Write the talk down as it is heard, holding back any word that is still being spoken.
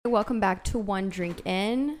Welcome back to One Drink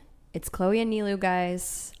In. It's Chloe and Nilu,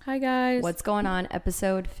 guys. Hi, guys. What's going on?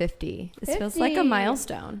 Episode 50. This feels like a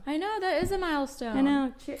milestone. I know, that is a milestone. I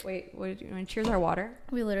know. Wait, what did you want? Cheers our water?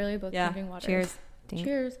 We literally both drinking water. Cheers.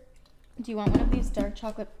 Cheers. Do you want one of these dark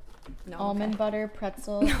chocolate almond butter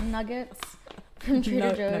pretzel nuggets from Trader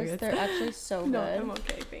Joe's? Nuggets. They're actually so good. No, I'm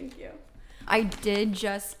okay. Thank you. I did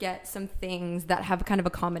just get some things that have kind of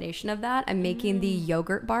a combination of that. I'm making the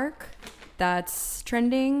yogurt bark that's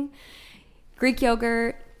trending. Greek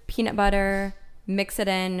yogurt, peanut butter, mix it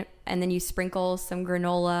in, and then you sprinkle some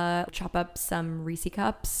granola, chop up some Reese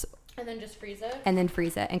cups. And then just freeze it? And then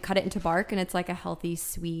freeze it and cut it into bark, and it's like a healthy,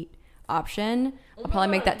 sweet option. I'll probably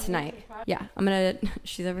make that tonight. Yeah, I'm gonna,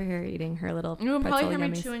 she's over here eating her little You will probably hear me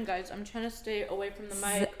yummies. chewing, guys. I'm trying to stay away from the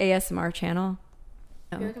mic. ASMR channel.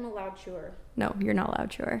 I feel like I'm a loud chewer. No, you're not a loud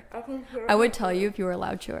chewer. can hear I would tell you if you were a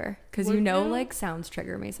loud chewer, because you know, you? like, sounds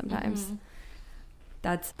trigger me sometimes.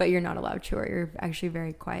 But you're not a loud chewer. You're actually a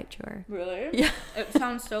very quiet chewer. Really? Yeah. It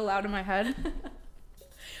sounds so loud in my head.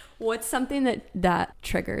 What's something that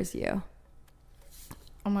triggers you?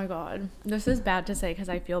 Oh my god. This is bad to say because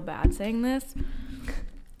I feel bad saying this.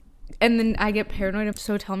 And then I get paranoid,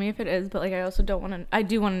 so tell me if it is, but like I also don't want to, I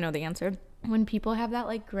do want to know the answer. When people have that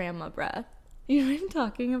like grandma breath. You know what I'm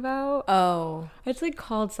talking about? Oh. It's like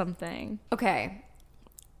called something. Okay.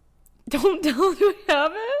 Don't tell me I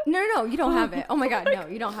have it. No, you don't have it. Oh my god, no,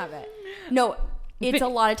 you don't have it. No, it's a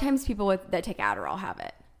lot of times people that take Adderall have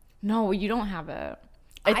it. No, you don't have it.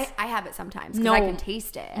 I have it sometimes because I can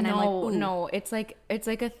taste it, and I'm like, ooh. No, it's like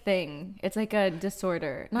a thing. It's like a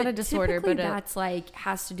disorder, not a disorder, but that's like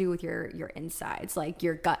has to do with your insides, like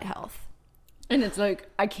your gut health. And it's like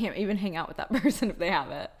I can't even hang out with that person if they have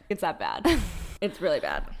it. It's that bad. It's really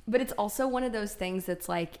bad. But it's also one of those things that's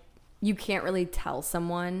like you can't really tell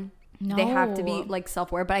someone. No. They have to be like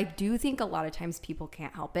self-aware, but I do think a lot of times people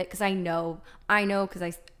can't help it because I know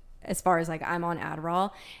because as far as like I'm on Adderall,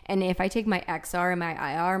 and if I take my XR and my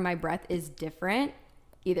IR, my breath is different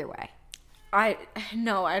either way. I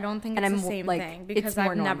don't think it's the same thing because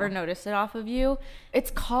I've never noticed it off of you. It's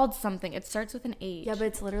called something. It starts with an H. Yeah, but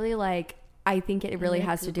it's literally like I think it really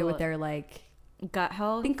has to do with their like gut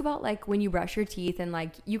health. Think about like when you brush your teeth and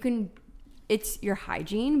like you can. It's your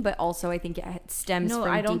hygiene, but also I think it stems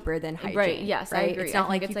from deeper than hygiene. Right, yes, right? I agree. It's not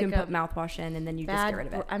like you like can put mouthwash in and then you just get rid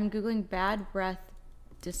of it. I'm Googling bad breath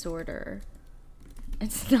disorder.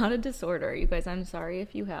 It's not a disorder, you guys. I'm sorry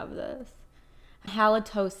if you have this.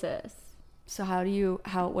 Halitosis. So how do you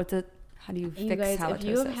fix halitosis? If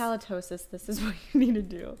you have halitosis, this is what you need to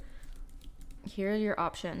do. Here are your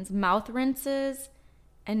options. Mouth rinses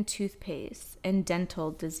and toothpaste and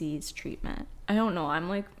dental disease treatment. I don't know. I'm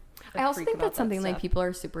like I also think that's something like people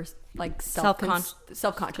are super like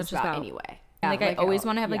self-conscious about anyway. Yeah, like I always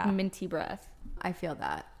want to have like minty breath. I feel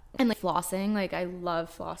that. And like flossing, like I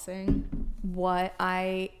love flossing.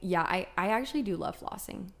 I actually do love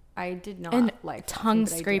flossing. I did not like tongue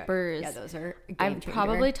scrapers. Yeah, those are a game I've changer.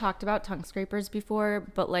 probably talked about tongue scrapers before,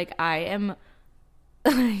 but like I am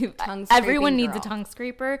girl. everyone needs a tongue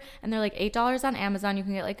scraper, and they're like $8 on Amazon. You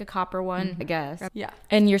can get like a copper one, I guess. Yeah.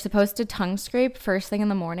 And you're supposed to tongue scrape first thing in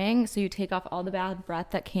the morning, so you take off all the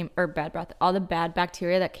all the bad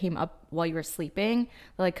bacteria that came up while you were sleeping,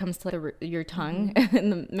 that like comes to like your tongue in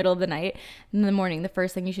the middle of the night. In the morning, the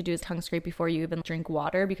first thing you should do is tongue scrape before you even drink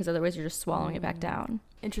water, because otherwise you're just swallowing it back down.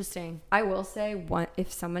 Interesting. I will say,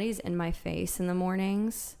 if somebody's in my face in the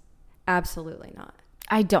mornings, absolutely not.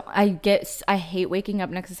 I hate waking up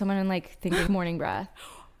next to someone and like thinking morning breath.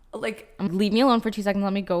 Like, leave me alone for 2 seconds.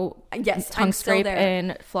 Let me go tongue scrape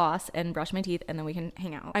and floss and brush my teeth, and then we can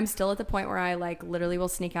hang out. I'm still at the point where I like literally will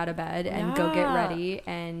sneak out of bed and go get ready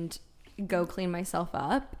and go clean myself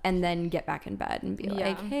up and then get back in bed and be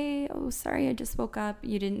like, hey, sorry, I just woke up.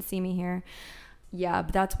 You didn't see me here. Yeah,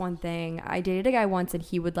 but that's one thing. I dated a guy once and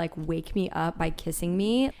he would like wake me up by kissing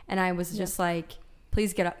me, and I was just like,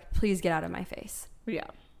 please get out of my face. Yeah.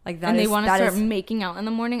 Like that. And they want to start making out in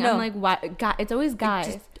the morning. No. I'm like, what? God, it's always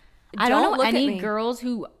guys. I don't know any girls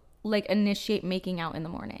who like initiate making out in the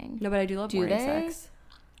morning. No, but I do love morning sex.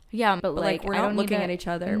 Yeah, but like we're not looking at each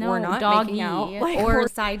other. No, we're not doggy making out or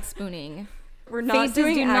side spooning. We're not Faces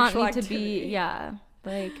doing do not actual need activity. to be. Yeah,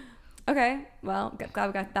 like. Okay, well, glad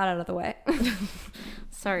we got that out of the way.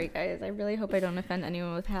 Sorry, guys. I really hope I don't offend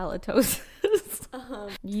anyone with halitosis.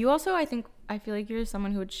 You also, I feel like you're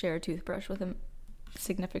someone who would share a toothbrush with a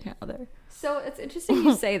significant other. So it's interesting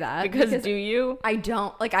you say that. because do you? I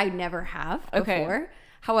don't. Like, I never have before.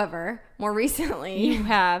 However, more recently. You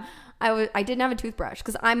have. I didn't have a toothbrush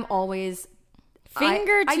because I'm always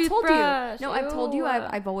Finger I told toothbrush. you. No, I've told you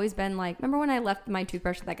I've always been like, remember when I left my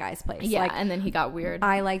toothbrush at that guy's place? Yeah, like, and then he got weird.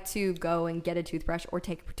 I like to go and get a toothbrush or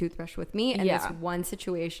take a toothbrush with me. And this one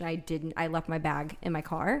situation I left my bag in my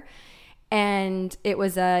car. And it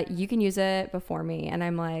was you can use it before me. And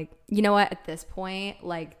I'm like, you know what? At this point,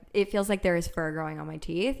 like, it feels like there is fur growing on my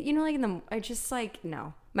teeth. You know, like I just like,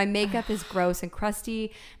 no. My makeup is gross and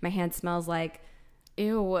crusty. My hand smells like...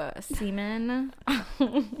 Ew, semen.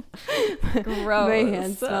 Gross. My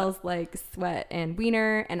hand smells like sweat and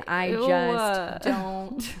wiener. And I just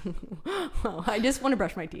don't... Well, I just want to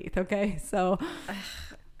brush my teeth, okay? So...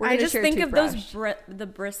 I just think of those the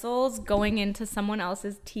bristles going into someone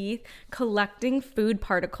else's teeth, collecting food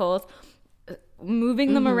particles,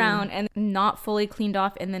 moving them around, and not fully cleaned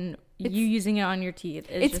off, and then you using it on your teeth.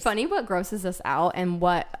 It's just funny what grosses us out and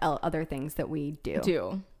what other things that we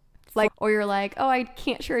do. Like, or you're like, oh, I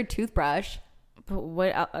can't share a toothbrush. But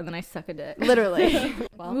what? And then I suck a dick. Literally.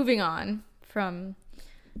 Well, moving on from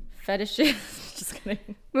fetishes. Just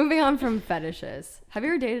kidding. Moving on from fetishes. Have you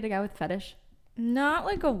ever dated a guy with fetish? Not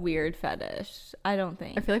like a weird fetish, I don't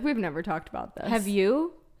think. I feel like we've never talked about this. Have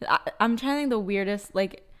you? I'm trying to think the weirdest,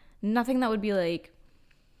 like, nothing that would be like,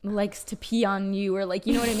 likes to pee on you, or like,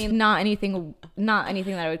 you know what I mean? Not anything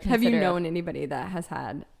that I would consider. Have you known anybody that has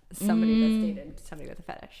had somebody that's dated somebody with a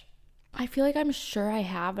fetish? I feel like I'm sure I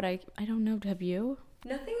have, but I don't know. Have you?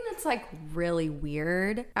 Nothing that's like really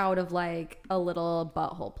weird out of like a little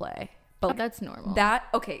butthole play. But that's normal.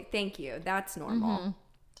 Okay, thank you. That's normal.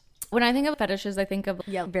 When I think of fetishes, I think of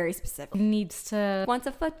very specific. Needs to wants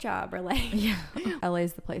a foot job, or like LA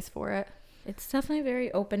is the place for it. It's definitely very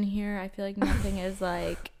open here. I feel like nothing is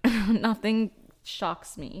like nothing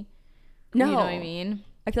shocks me. No, you know what I mean.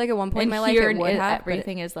 I feel like at one point in my life it would have.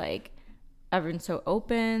 Everything is like everyone's so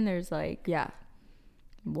open. There's like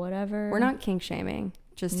whatever. We're not kink shaming.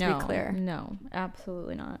 Just to be clear. No,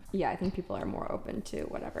 absolutely not. Yeah, I think people are more open to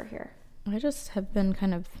whatever here. I just have been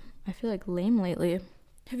kind of, I feel like, lame lately.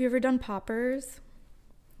 Have you ever done poppers?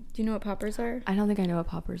 Do you know what poppers are? I don't think I know what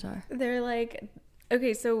poppers are. They're like,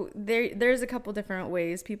 okay, so there's a couple different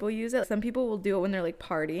ways people use it. Some people will do it when they're like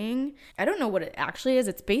partying. I don't know what it actually is.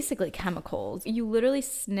 It's basically chemicals. You literally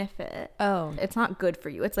sniff it. Oh. It's not good for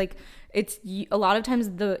you. It's like, a lot of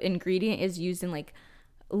times the ingredient is used in like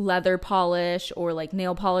leather polish or like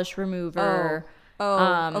nail polish remover.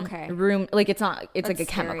 Okay. Like it's not, it's That's like a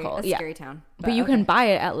chemical. That's scary town. But you can buy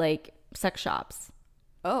it at like sex shops.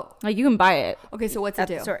 Oh. Like you can buy it. Okay, so what's it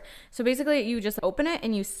do? So basically you just open it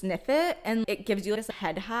and you sniff it and it gives you like a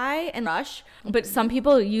head high and rush. But some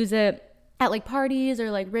people use it at like parties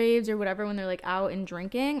or like raves or whatever when they're like out and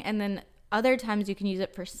drinking. And then other times you can use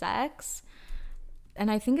it for sex.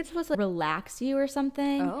 And I think it's supposed to like relax you or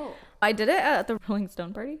something. Oh. I did it at the Rolling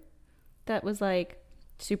Stone party. That was like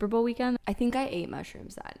Super Bowl weekend. I think I ate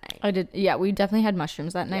mushrooms that night. I did. Yeah, we definitely had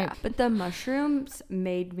mushrooms that night. Yeah, but the mushrooms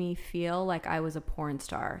made me feel like I was a porn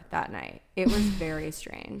star that night. It was very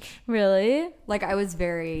strange. Really? Like I was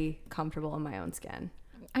very comfortable in my own skin.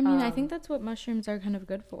 I mean, I think that's what mushrooms are kind of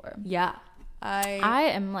good for. Yeah. I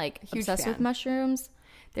am like obsessed with mushrooms.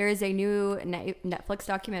 There is a new Netflix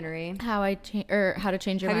documentary. How to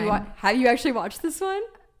Change Your Mind. Have you actually watched this one?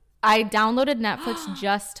 I downloaded Netflix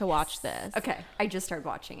just to watch this. Okay, I just started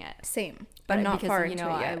watching it. Same, but I'm not far into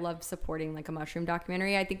it yet. I love supporting like a mushroom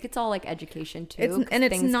documentary. I think it's all like education too.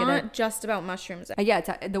 It's not just about mushrooms. Yeah,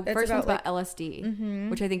 the first one's about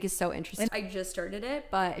LSD, which I think is so interesting. I just started it,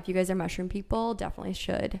 but if you guys are mushroom people, definitely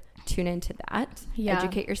should tune into that. Yeah.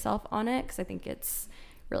 Educate yourself on it because I think it's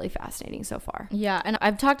really fascinating so far. Yeah, and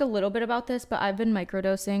I've talked a little bit about this, but I've been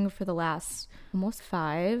microdosing for the last almost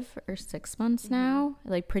 5 or 6 months now,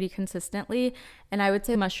 like pretty consistently. And I would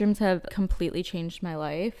say mushrooms have completely changed my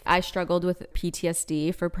life. I struggled with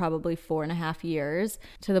PTSD for probably 4.5 years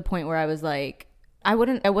to the point where I was like, I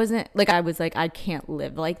was like, I can't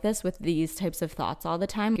live like this with these types of thoughts all the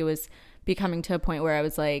time. It was becoming to a point where I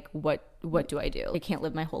was like, what do I do? I can't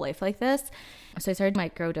live my whole life like this. So I started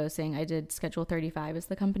microdosing. I did Schedule 35 as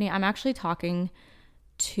the company. I'm actually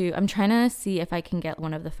I'm trying to see if I can get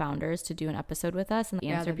one of the founders to do an episode with us and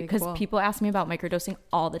answer because people ask me about microdosing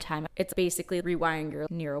all the time. It's basically rewiring your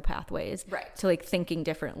neural pathways to like thinking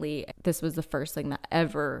differently. This was the first thing that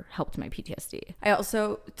ever helped my PTSD. I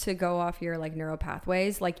also, to go off your like neural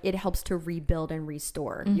pathways, like it helps to rebuild and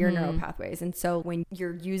restore your neural pathways. And so when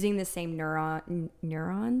you're using the same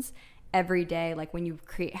neurons every day, like when you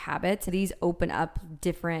create habits, these open up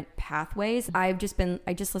different pathways. I just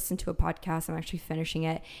listened to a podcast. I'm actually finishing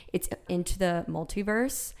it. It's Into the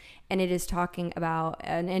Multiverse, and it is talking about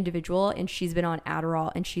an individual, and she's been on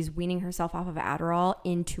Adderall, and she's weaning herself off of Adderall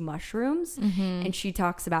into mushrooms. And she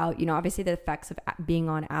talks about, you know, obviously the effects of being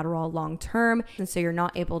on Adderall long term, and so you're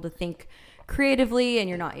not able to think creatively and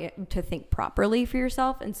you're not to think properly for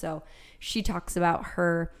yourself. And so she talks about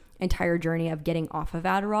her entire journey of getting off of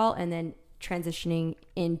Adderall and then transitioning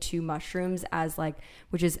into mushrooms as like,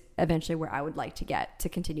 which is eventually where I would like to get to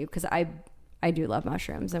continue, because I do love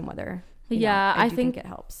mushrooms, and whether I think it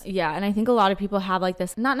helps. Yeah, and I think a lot of people have like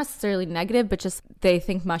this, not necessarily negative, but just they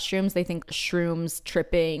think mushrooms, they think shrooms,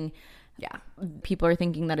 tripping. Yeah, people are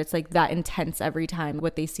thinking that it's like that intense every time,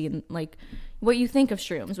 what they see in like what you think of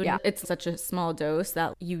shrooms. When it's such a small dose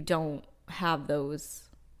that you don't have those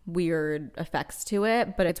weird effects to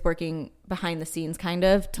it, but it's working behind the scenes kind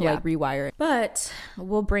of to like rewire it. But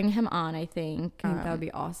we'll bring him on, I think. That would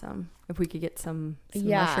be awesome if we could get some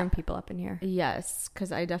mushroom people up in here. Yes,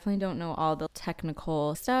 because I definitely don't know all the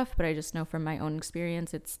technical stuff, but I just know from my own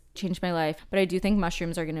experience it's changed my life. But I do think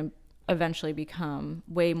mushrooms are going to eventually become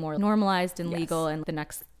way more normalized and legal, and the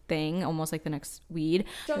next thing, almost like the next weed.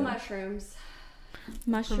 So mushrooms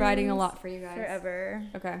providing a lot for you guys forever.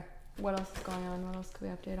 Okay, what else is going on? What else can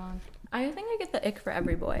we update on? I think I get the ick for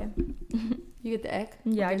every boy. You get the ick?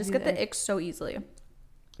 Yeah, I just get the ick so easily.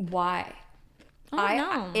 Why? I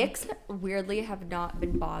don't know. Icks weirdly have not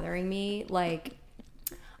been bothering me. Like,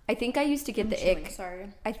 I think I used to get the ick. Sorry.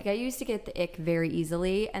 I think I used to get the ick very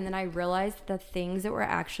easily, and then I realized the things that were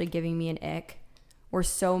actually giving me an ick were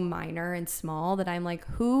so minor and small that I'm like,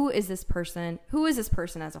 who is this person? Who is this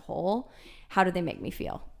person as a whole? How do they make me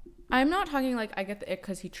feel? I'm not talking like I get the ick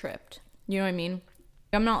because he tripped. You know what I mean?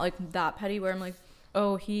 I'm not like that petty where I'm like,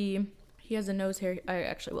 oh, he has a nose hair. I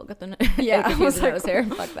actually will get the ick if he has a nose hair.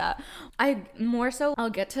 Fuck that. I more so I'll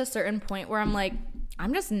get to a certain point where I'm like,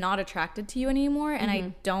 I'm just not attracted to you anymore, and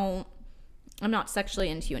I'm not sexually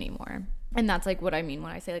into you anymore. And that's like what I mean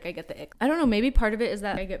when I say like I get the ick. I don't know, maybe part of it is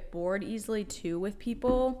that I get bored easily too with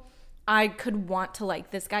people. I could want to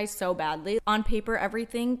like this guy so badly. On paper,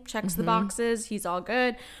 everything checks the boxes. He's all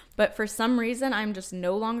good. But for some reason, I'm just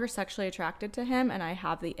no longer sexually attracted to him, and I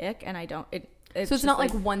have the ick, and I don't. So it's not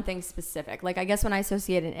like one thing specific. Like, I guess when I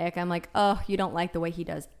associate an ick, I'm like, oh, you don't like the way he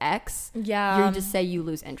does X. Yeah. You just say you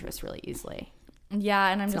lose interest really easily. Yeah,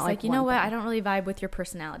 and I'm just like, you know what? I don't really vibe with your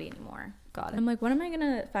personality anymore. Got it. I'm like, when am I going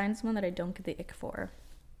to find someone that I don't get the ick for?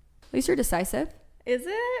 At least you're decisive. Is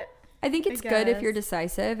it? I think it's good if you're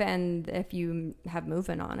decisive and if you have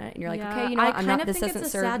movement on it. And you're like, okay, you know what? This doesn't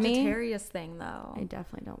serve me. It's a Sagittarius thing, though. I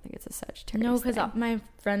definitely don't think it's a Sagittarius No, because my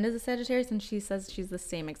friend is a Sagittarius, and she says she's the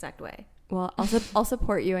same exact way. Well, I'll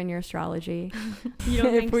support you in your astrology. You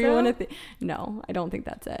don't think so? No, I don't think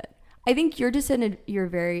that's it. I think you're just you're a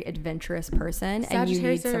very adventurous person.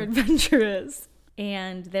 Sagittarius are adventurous.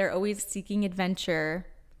 And they're always seeking adventure.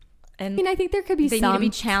 And I mean, I think there could be some need to be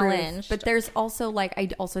challenged. Truth, but there's also like, I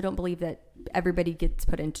also don't believe that everybody gets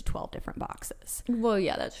put into 12 different boxes. Well,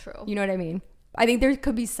 yeah, that's true. You know what I mean? I think there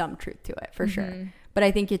could be some truth to it for sure. But I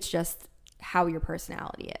think it's just how your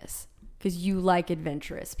personality is, because you like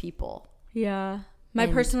adventurous people. Yeah. My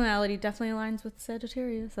personality definitely aligns with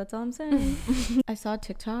Sagittarius. That's all I'm saying. I saw a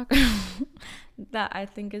TikTok that I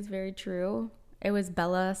think is very true. It was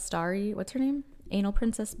Bella Starry. What's her name? Anal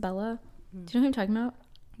Princess Bella. Do you know who I'm talking about?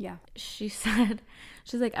 Yeah. She's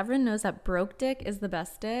like, everyone knows that broke dick is the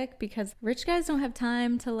best dick because rich guys don't have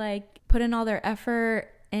time to like put in all their effort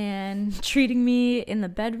and treating me in the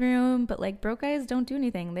bedroom, but like broke guys don't do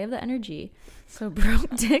anything. They have the energy. So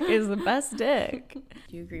broke dick is the best dick.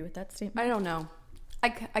 Do you agree with that statement? I don't know. I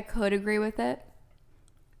could agree with it,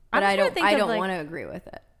 but I don't want to agree with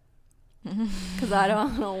it because I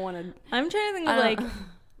don't want to. I'm trying to think of like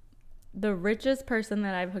the richest person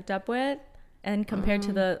that I've hooked up with, and compared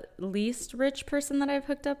to the least rich person that I've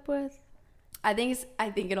hooked up with. I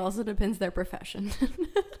think it also depends their profession.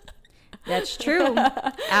 That's true.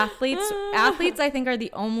 Athletes, I think, are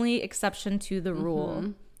the only exception to the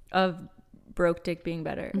rule of broke dick being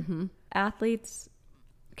better. Athletes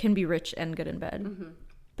can be rich and good in bed,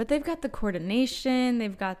 but they've got the coordination,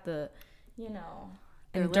 they've got the, They're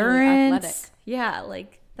endurance. Yeah,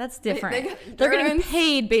 like that's different. They're getting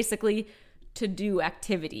paid basically to do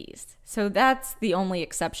activities, so that's the only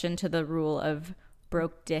exception to the rule of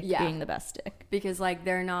broke dick being the best dick, because like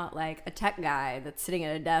they're not like a tech guy that's sitting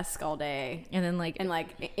at a desk all day and then like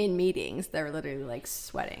in meetings they're literally like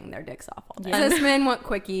sweating their dicks off all day. Businessmen want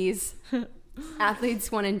quickies.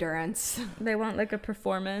 Athletes want endurance. They want like a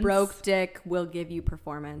performance. Broke dick will give you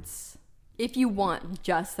performance If you want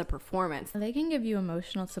just the performance. They can give you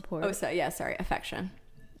emotional support. Oh, so yeah, sorry, affection.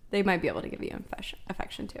 They might be able to give you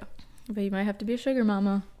affection too. But you might have to be a sugar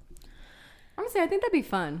mama. Honestly, I think that'd be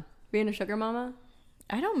fun, being a sugar mama.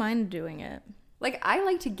 I don't mind doing it. Like, I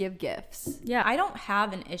like to give gifts. Yeah, I don't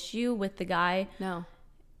have an issue with the guy. No.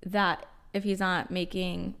 That if he's not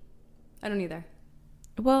making... I don't either.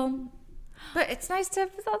 Well, but it's nice to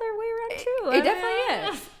have this other way around too. It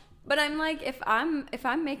definitely is. But I'm like, if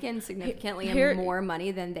I'm making significantly more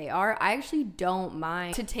money than they are, I actually don't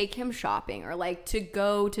mind to take him shopping or like to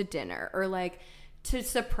go to dinner or like to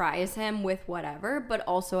surprise him with whatever. But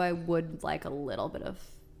also, I would like a little bit of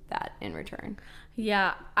that in return.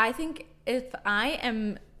 Yeah, I think if I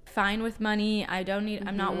am fine with money, I don't need,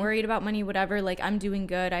 I'm not worried about money, whatever, like I'm doing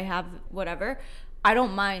good, I have whatever, I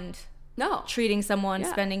don't mind treating someone,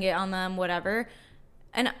 spending it on them, whatever.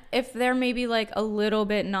 And if they're maybe like a little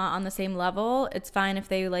bit not on the same level, it's fine if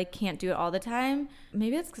they like can't do it all the time.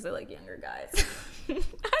 Maybe it's because I like younger guys.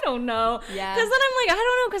 I don't know. Yeah. Because then I'm like, I don't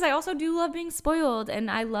know, because I also do love being spoiled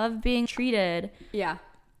and I love being treated. Yeah.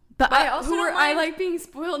 But I also I like being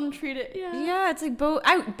spoiled and treated. Yeah, it's like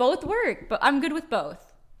both work, but I'm good with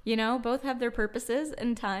both. You know, both have their purposes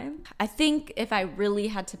and time. I think if I really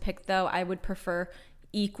had to pick though, I would prefer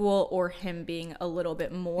equal or him being a little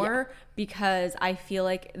bit more because I feel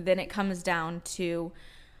like then it comes down to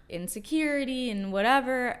insecurity and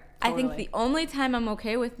whatever. Totally. I think the only time I'm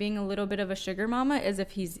okay with being a little bit of a sugar mama is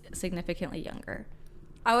if he's significantly younger.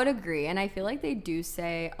 I would agree. And I feel like they do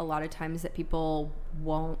say a lot of times that people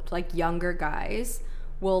won't, like younger guys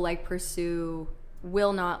will like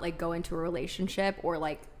will not like go into a relationship, or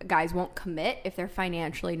like guys won't commit if they're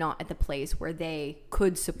financially not at the place where they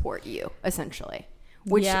could support you, essentially.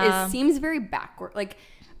 Which seems very backward. Like,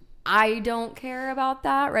 I don't care about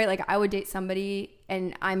that, right? Like, I would date somebody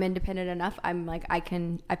and I'm independent enough. I'm like,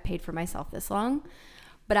 I've paid for myself this long.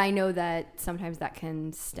 But I know that sometimes that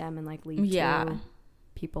can stem and like lead to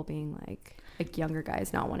people being like younger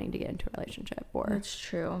guys not wanting to get into a relationship. Or that's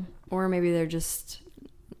true. Or maybe they're just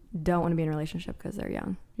don't want to be in a relationship because they're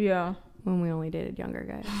young. Yeah. When we only dated younger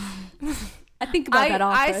guys. I think about that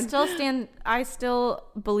often. I still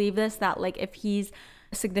believe this, that like if he's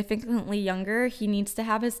significantly younger, he needs to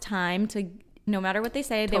have his time to, no matter what they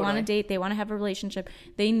say, they want to date, they want to have a relationship,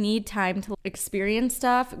 they need time to experience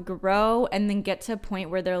stuff, grow, and then get to a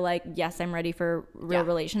point where they're like, yes, I'm ready for a real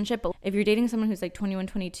relationship. But if you're dating someone who's like 21,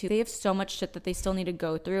 22, they have so much shit that they still need to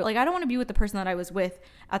go through. Like, I don't want to be with the person that I was with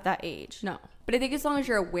at that age. No. But I think as long as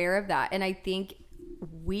you're aware of that, and I think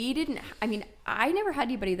I never had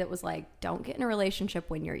anybody that was like, don't get in a relationship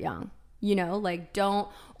when you're young, you know, like don't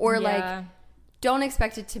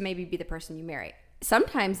expect it to maybe be the person you marry.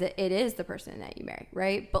 Sometimes it is the person that you marry,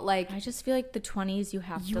 right? But like, I just feel like the 20s, you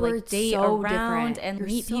have to like date around and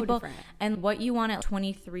meet people, and what you want at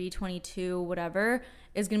 23, 22, whatever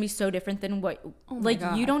is going to be so different than what,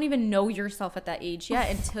 you don't even know yourself at that age yet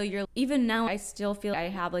until you're, even now, I still feel I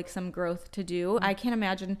have like some growth to do. I can't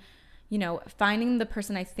imagine, you know, finding the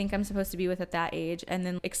person I think I'm supposed to be with at that age and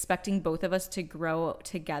then expecting both of us to grow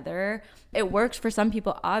together. It works for some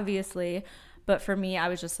people, obviously, but for me, I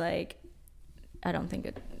was just like, I don't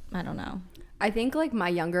know. I think like my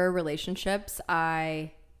younger relationships,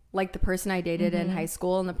 like the person I dated in high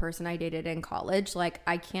school and the person I dated in college, like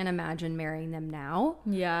I can't imagine marrying them now.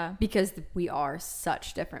 Yeah. Because we are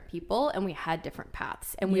such different people and we had different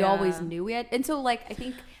paths and we always knew we had. And so like, I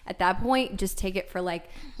think at that point, just take it for like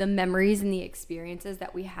the memories and the experiences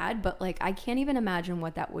that we had. But like, I can't even imagine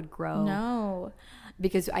what that would grow. No.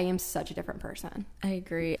 Because I am such a different person. I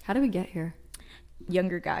agree. How did we get here?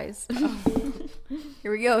 Younger guys.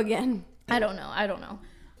 Here we go again. I don't know.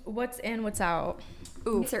 What's in, what's out?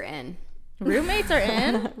 Roommates are in. Roommates are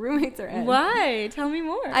in? Roommates are in. Why? Tell me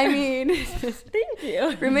more. I mean, thank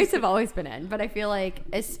you. Roommates have always been in, but I feel like,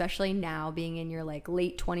 especially now being in your like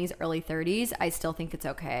late 20s, early 30s, I still think it's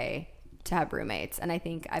okay to have roommates. And I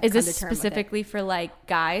think I've Is this specifically for like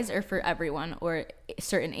guys or for everyone or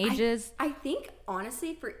certain ages? I think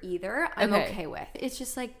honestly for either, I'm okay with. It's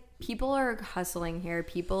just like people are hustling here.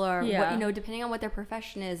 People are, depending on what their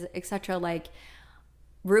profession is, etc. Like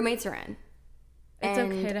roommates are in. It's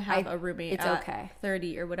okay to have a roommate at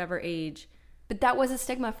 30 or whatever age. But that was a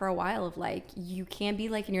stigma for a while of like, you can't be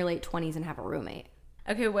like in your late 20s and have a roommate.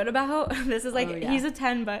 Okay, what about, this is like, he's a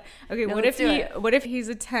 10, but okay, no, what if he's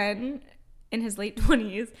a 10 in his late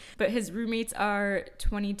 20s, but his roommates are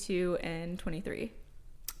 22 and 23?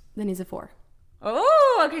 Then he's a 4.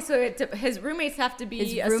 Oh, okay, so his roommates have to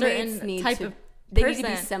be a certain type of They need to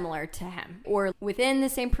be similar to him or within the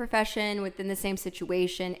same profession, within the same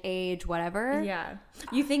situation, age, whatever. Yeah.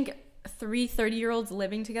 You think three 30-year-olds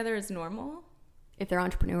living together is normal. If they're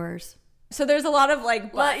entrepreneurs. So there's a lot of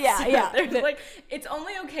like, but yeah. There's like, it's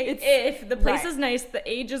only okay if the place is nice, the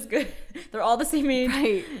age is good, they're all the same age.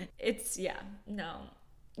 Right. It's, no.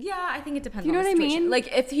 Yeah, I think it depends. You know on the what I situation. mean?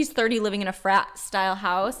 Like if he's 30 living in a frat style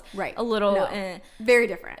house, right? A little very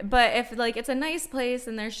different. But if like it's a nice place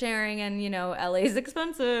and they're sharing, and LA's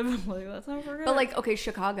expensive, like let's not forget. But like, okay,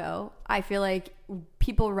 Chicago, I feel like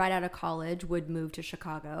people right out of college would move to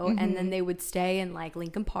Chicago, and then they would stay in like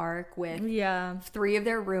Lincoln Park with 3 of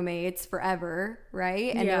their roommates forever,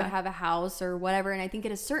 right? And they would have a house or whatever. And I think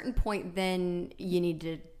at a certain point, then you need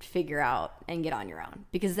to figure out and get on your own,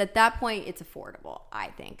 because at that point it's affordable. I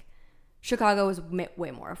think Chicago is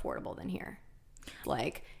way more affordable than here.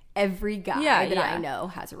 Like every guy that I know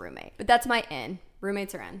has a roommate, but that's my in.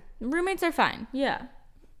 Roommates are in. Roommates are fine. Yeah.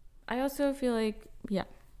 I also feel like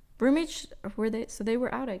roommates they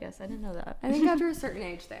were out, I guess. I didn't know that. I think after a certain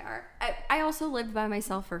age they are. I also lived by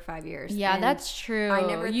myself for 5 years. Yeah, that's true. I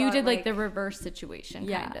never you thought, did like the reverse situation,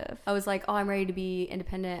 kind of. I was like, oh, I'm ready to be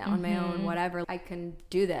independent on my own, whatever. I can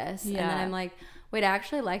do this. Yeah. And then I'm like, wait, I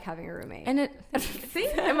actually like having a roommate. And see,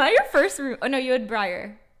 am I your first room? Oh no, you had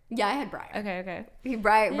Briar. Yeah, I had Briar. Okay.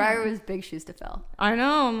 Briar was big shoes to fill. I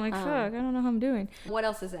know. I'm like, fuck, I don't know how I'm doing. What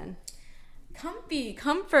else is in?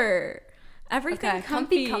 Comfort. Everything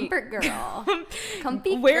comfy. Comfort girl.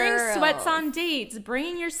 Comfy Wearing girl. sweats on dates,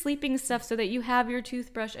 bringing your sleeping stuff so that you have your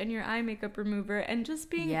toothbrush and your eye makeup remover, and just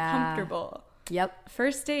being comfortable. Yep.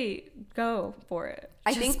 First date, go for it.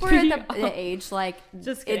 I think we're at the age, like,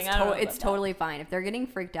 just kidding. It's totally fine. If they're getting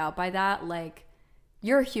freaked out by that, like,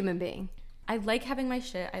 you're a human being. I like having my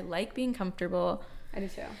shit. I like being comfortable. I do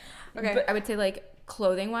too. Okay. But I would say, like,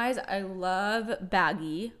 clothing wise, I love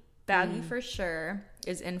baggy. Baggy for sure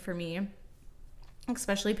is in for me.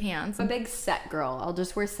 Especially pants. I'm a big set girl. I'll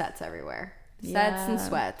just wear sets everywhere. Sets and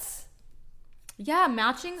sweats. Yeah,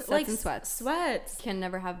 matching sets like and sweats. Sweats. Can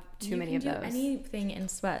never have too many of those. Anything in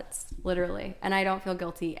sweats. Literally. And I don't feel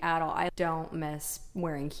guilty at all. I don't miss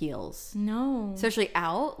wearing heels. No. Especially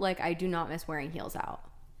out. Like, I do not miss wearing heels out.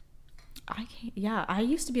 I can't. Yeah, I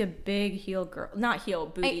used to be a big heel girl. Not heel,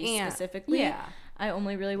 booties specifically. Yeah. I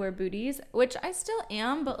only really wear booties, which I still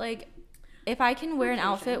am, but like, if I can wear an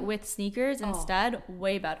outfit with sneakers instead,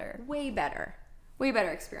 way better. Way better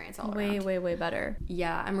experience all around. Way better.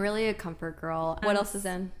 Yeah, I'm really a comfort girl. What else is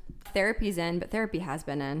in? Therapy's in, but therapy has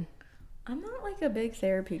been in. I'm not like a big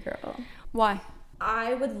therapy girl. Why?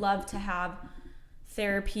 I would love to have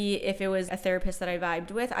therapy if it was a therapist that I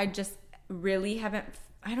vibed with. I just really haven't.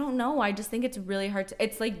 I don't know. I just think it's really hard to.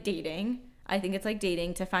 It's like dating. I think it's like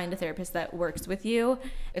dating to find a therapist that works with you.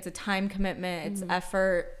 It's a time commitment. It's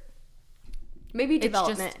effort. Maybe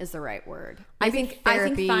development is the right word. I think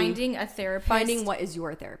finding a therapist. Finding what is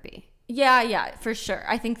your therapy. Yeah, for sure.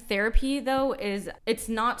 I think therapy, though, it's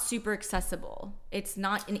not super accessible. It's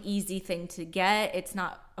not an easy thing to get. It's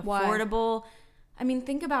not affordable. Why? I mean,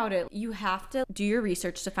 think about it. You have to do your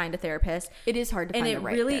research to find a therapist. It is hard to find the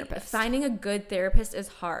right therapist. Finding a good therapist is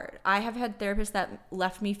hard. I have had therapists that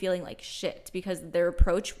left me feeling like shit because their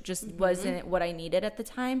approach just wasn't what I needed at the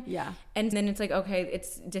time. Yeah. And then it's like, okay,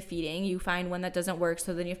 it's defeating. You find one that doesn't work,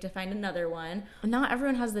 so then you have to find another one. Not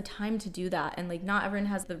everyone has the time to do that, and like not everyone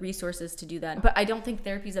has the resources to do that. But I don't think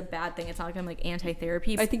therapy is a bad thing. It's not like I'm like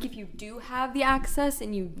anti-therapy. I think if you do have the access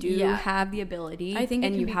and you do have the ability,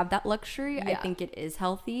 and you have that luxury, I think it is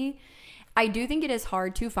healthy. I do think it is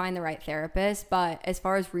hard to find the right therapist, but as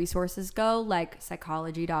far as resources go, like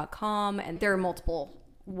psychology.com, and there are multiple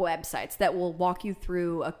websites that will walk you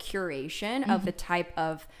through a curation of the type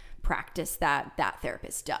of practice that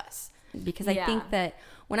therapist does. Because I think that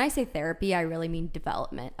when I say therapy, I really mean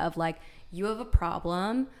development of like, you have a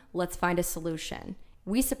problem, let's find a solution.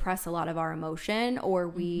 We suppress a lot of our emotion, or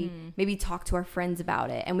we maybe talk to our friends about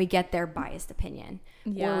it and we get their biased opinion,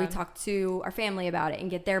 or we talk to our family about it and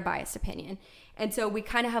get their biased opinion. And so we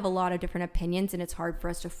kind of have a lot of different opinions, and it's hard for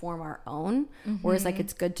us to form our own. Whereas like,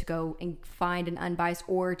 it's good to go and find an unbiased,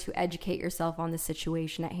 or to educate yourself on the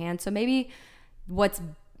situation at hand. So maybe what's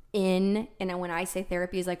in, and when I say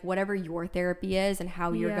therapy, is like whatever your therapy is and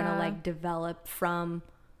how you're going to like develop from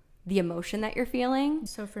the emotion that you're feeling.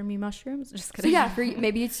 So for me, mushrooms. Just kidding. So yeah, for you,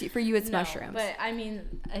 it's mushrooms. But I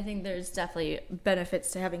mean, I think there's definitely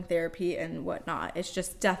benefits to having therapy and whatnot. It's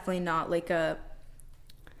just definitely not like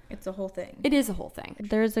it's a whole thing. It is a whole thing.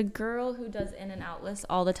 There's a girl who does in and out lists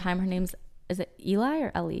all the time. Her name's, is it Eli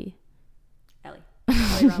or Ellie? Ellie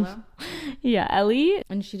Rollo. Yeah, Ellie.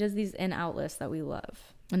 And she does these in out lists that we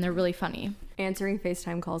love, and they're really funny. Answering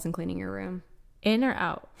FaceTime calls and cleaning your room. In or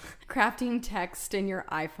out? Crafting text in your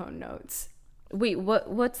iPhone notes. Wait,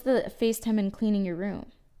 what's the FaceTime and cleaning your room?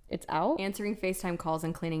 It's out? Answering FaceTime calls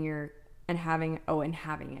and cleaning your and having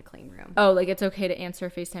a clean room. Oh, like it's okay to answer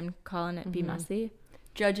a FaceTime call and it be messy?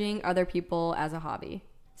 Judging other people as a hobby.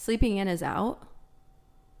 Sleeping in is out.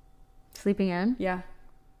 Sleeping in? Yeah.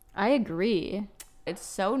 I agree. It's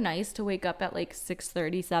so nice to wake up at like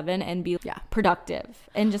 6:37 and be productive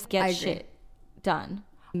and just get shit done.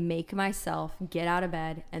 Make myself get out of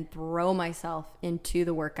bed and throw myself into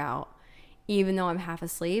the workout, even though I'm half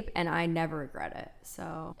asleep, and I never regret it.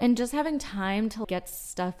 So, and just having time to get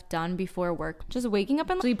stuff done before work, just waking up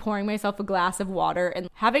and pouring myself a glass of water and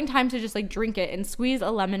having time to just like drink it and squeeze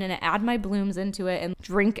a lemon in it, add my blooms into it and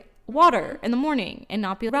drink water in the morning and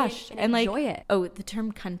not be rushed and like enjoy it. Oh, the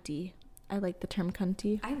term cunty. I like the term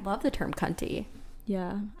cunty. I love the term cunty.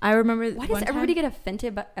 Yeah, I remember. Why does everybody get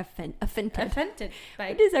offended by offended by?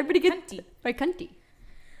 Why does everybody get cunty? By cunty?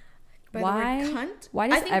 By Why? The word cunt? Why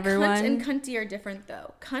does I think everyone? Cunt and cunty are different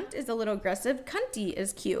though. Cunt is a little aggressive. Cunty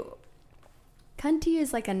is cute. Cunty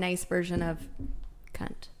is like a nice version of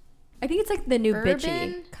cunt. I think it's like the new Urban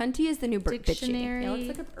bitchy. Cunty is the new bitchy. Dictionary. Yeah, let's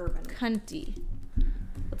look up urban. Cunty.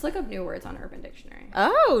 Let's look up new words on Urban Dictionary.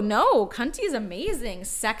 Oh no, cunty is amazing.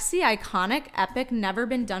 Sexy, iconic, epic, never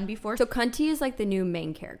been done before. So cunty is like the new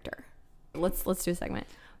main character. Let's do a segment.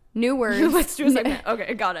 New words. Let's do a segment.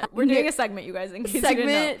 Okay, got it. We're doing a segment, you guys. In case segment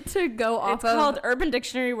you didn't know. to go off It's of. called Urban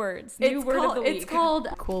Dictionary Words. New word of the week. It's called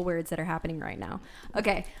cool words that are happening right now.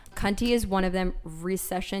 Okay, cunty is one of them.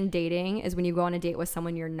 Recession dating is when you go on a date with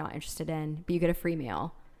someone you're not interested in, but you get a free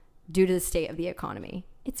meal due to the state of the economy.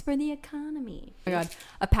 It's for the economy. Oh my God.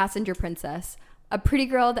 A passenger princess. A pretty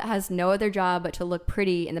girl that has no other job but to look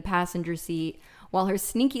pretty in the passenger seat while her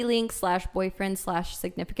sneaky link / boyfriend /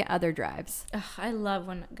 significant other drives. Ugh, I love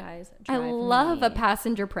when guys I drive love me. a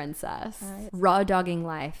passenger princess. Raw dogging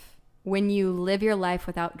life. When you live your life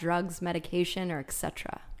without drugs, medication, or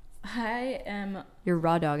etc. I am You're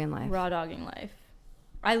raw dogging life. raw dogging life.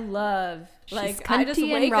 I love, like, cunty I just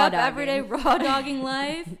and wake raw up every day dogging. raw dogging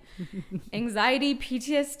life. Anxiety,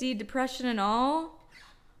 PTSD, depression, and all.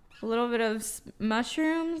 A little bit of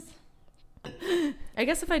mushrooms. I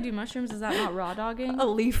guess if I do mushrooms, is that not raw dogging? A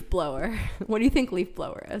leaf blower. What do you think leaf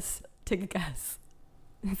blower is? Take a guess.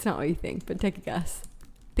 It's not what you think, but take a guess.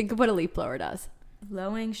 Think of what a leaf blower does.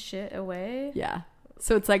 Blowing shit away? Yeah.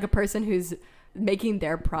 So it's like a person who's making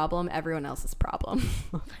their problem everyone else's problem.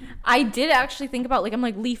 I did actually think about, like, I'm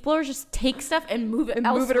like, leaf blowers just take stuff and move it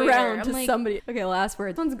Move it elsewhere. around I'm to like, somebody. Okay, last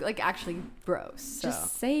word. This one's like actually gross. So.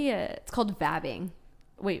 just say it. It's called vabbing.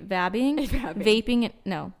 Wait, vabbing? Vabbing. Vaping?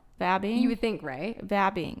 No. Vabbing? You would think, right?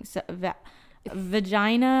 Vabbing. So,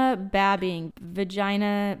 vagina, babbing.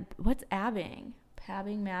 Vagina, what's abbing?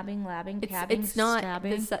 Pabbing, mabbing, labbing, cabbing, It's not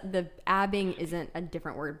stabbing. the abbing isn't a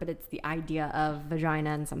different word, but it's the idea of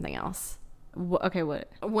vagina and something else. Okay,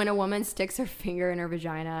 what? When a woman sticks her finger in her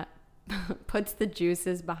vagina, puts the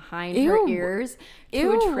juices behind Ew. her ears to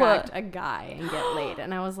Ew. attract a guy and get laid.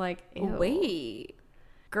 And I was like, ew. Wait.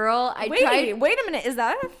 Girl, I Wait a minute. Is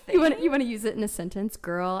that a thing? You want to use it in a sentence?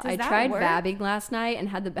 Girl, Does I that tried work? vabbing last night and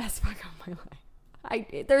had the best fuck of my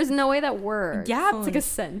life. There's no way that works. Yeah. It's like a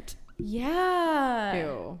scent. Yeah.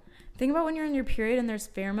 Ew. Think about when you're in your period and there's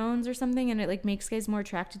pheromones or something and it like makes guys more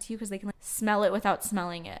attracted to you because they can like smell it without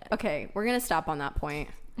smelling it. Okay, we're gonna stop on that point.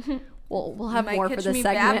 We'll have might more for catch the me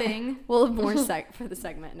segment. babbing. We'll have more for the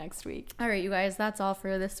segment next week. All right, you guys, that's all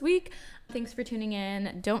for this week. Thanks for tuning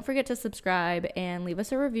in. Don't forget to subscribe and leave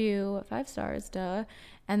us a review. 5 stars, duh.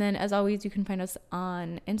 And then, as always, you can find us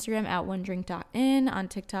on Instagram at onedrink.in, on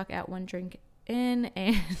TikTok at onedrinkin,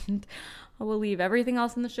 and I will leave everything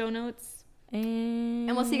else in the show notes. And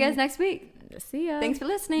we'll see you guys next week. See ya. Thanks for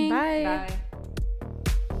listening. Bye. Bye.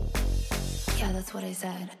 Yeah, that's what I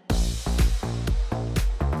said.